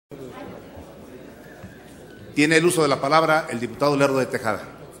Tiene el uso de la palabra el diputado Lerdo de Tejada.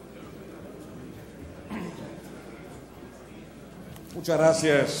 Muchas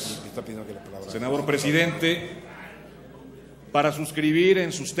gracias, senador presidente. Para suscribir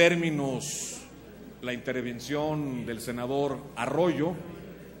en sus términos la intervención del senador Arroyo,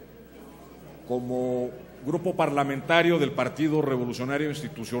 como grupo parlamentario del Partido Revolucionario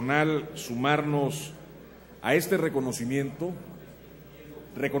Institucional, sumarnos a este reconocimiento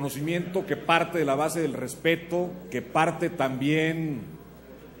que parte de la base del respeto, que parte también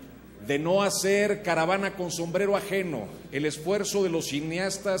de no hacer caravana con sombrero ajeno. El esfuerzo de los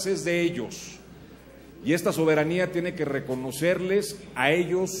cineastas es de ellos, y esta soberanía tiene que reconocerles a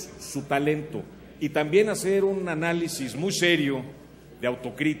ellos su talento y también hacer un análisis muy serio de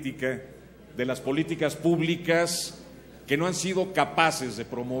autocrítica de las políticas públicas que no han sido capaces de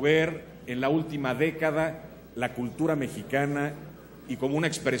promover en la última década la cultura mexicana, y como una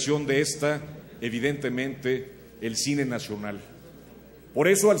expresión de esta, evidentemente, el cine nacional. Por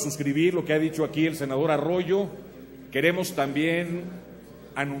eso, al suscribir lo que ha dicho aquí el senador Arroyo, queremos también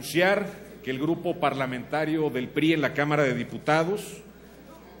anunciar que el grupo parlamentario del PRI en la Cámara de Diputados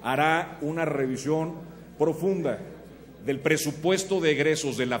hará una revisión profunda del presupuesto de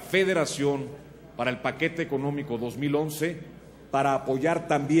egresos de la Federación para el paquete económico 2011, para apoyar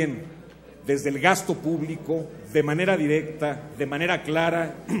también desde el gasto público, de manera directa, de manera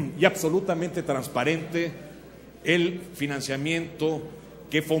clara y absolutamente transparente, el financiamiento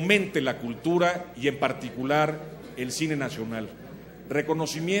que fomente la cultura y en particular el cine nacional.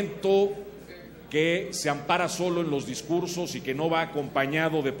 Reconocimiento que se ampara solo en los discursos y que no va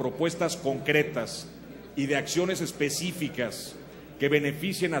acompañado de propuestas concretas y de acciones específicas que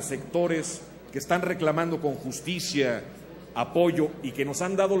beneficien a sectores que están reclamando con justicia apoyo y que nos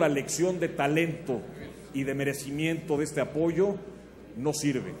han dado la lección de talento y de merecimiento de este apoyo, no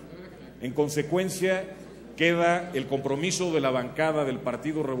sirve. En consecuencia, queda el compromiso de la bancada del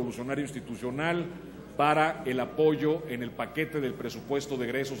Partido Revolucionario Institucional para el apoyo en el paquete del presupuesto de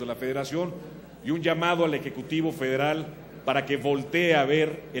egresos de la Federación, y un llamado al Ejecutivo Federal para que voltee a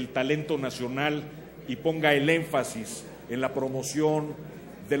ver el talento nacional y ponga el énfasis en la promoción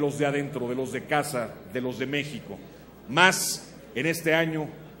de los de adentro, de los de casa, de los de México, más en este año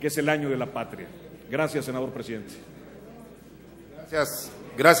que es el año de la patria. Gracias, senador presidente.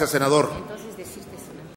 Gracias, senador. Entonces,